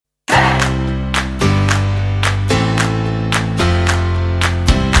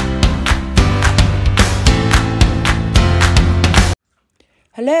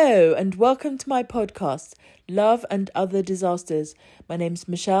Hello and welcome to my podcast, Love and Other Disasters. My name's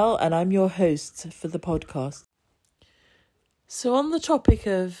Michelle and I'm your host for the podcast. So on the topic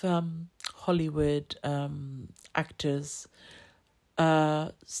of Hollywood actors,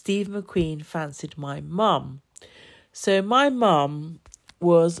 Steve McQueen fancied my mum. So my mum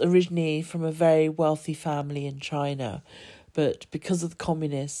was originally from a very wealthy family in China, but because of the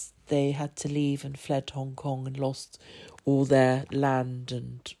communists, they had to leave and fled to Hong Kong and lost all their land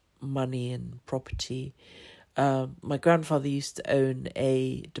and money and property. My grandfather used to own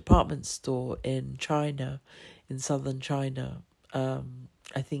a department store in China, in southern China.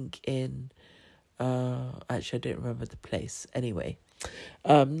 I think in, actually I don't remember the place. Anyway,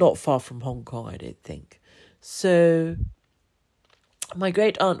 not far from Hong Kong, I don't think. So my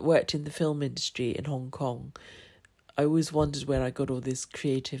great aunt worked in the film industry in Hong Kong. I always wondered where I got all this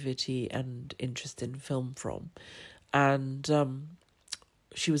creativity and interest in film from. And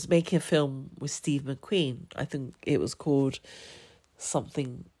she was making a film with Steve McQueen. I think it was called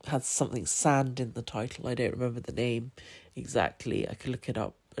had something sand in the title. I don't remember the name exactly. I could look it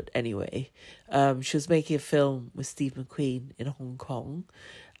up. But anyway, she was making a film with Steve McQueen in Hong Kong.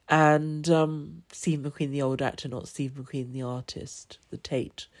 And Steve McQueen, the old actor, not Steve McQueen, the artist, the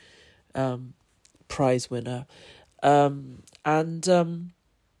Tate prize winner.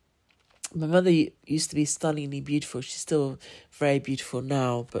 My mother used to be stunningly beautiful. She's still very beautiful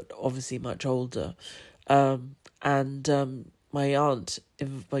now, but obviously much older. My great aunt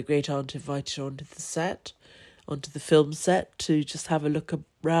invited her onto the film set to just have a look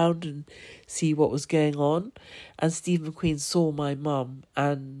around and see what was going on. And Steve McQueen saw my mum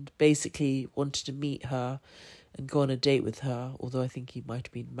and basically wanted to meet her and go on a date with her, although I think he might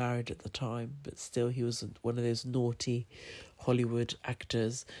have been married at the time, but still he was one of those naughty Hollywood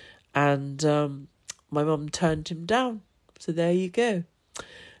actors. And my mum turned him down. So there you go.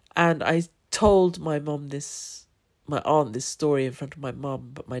 And I told my aunt this story in front of my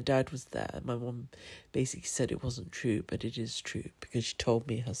mum, but my dad was there. And my mum basically said it wasn't true, but it is true because she told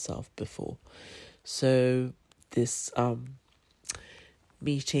me herself before. So this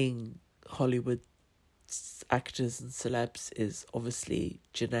meeting Hollywood actors and celebs is obviously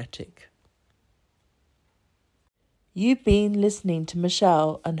genetic. You've been listening to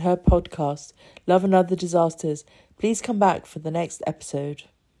Michelle and her podcast, Love and Other Disasters. Please come back for the next episode.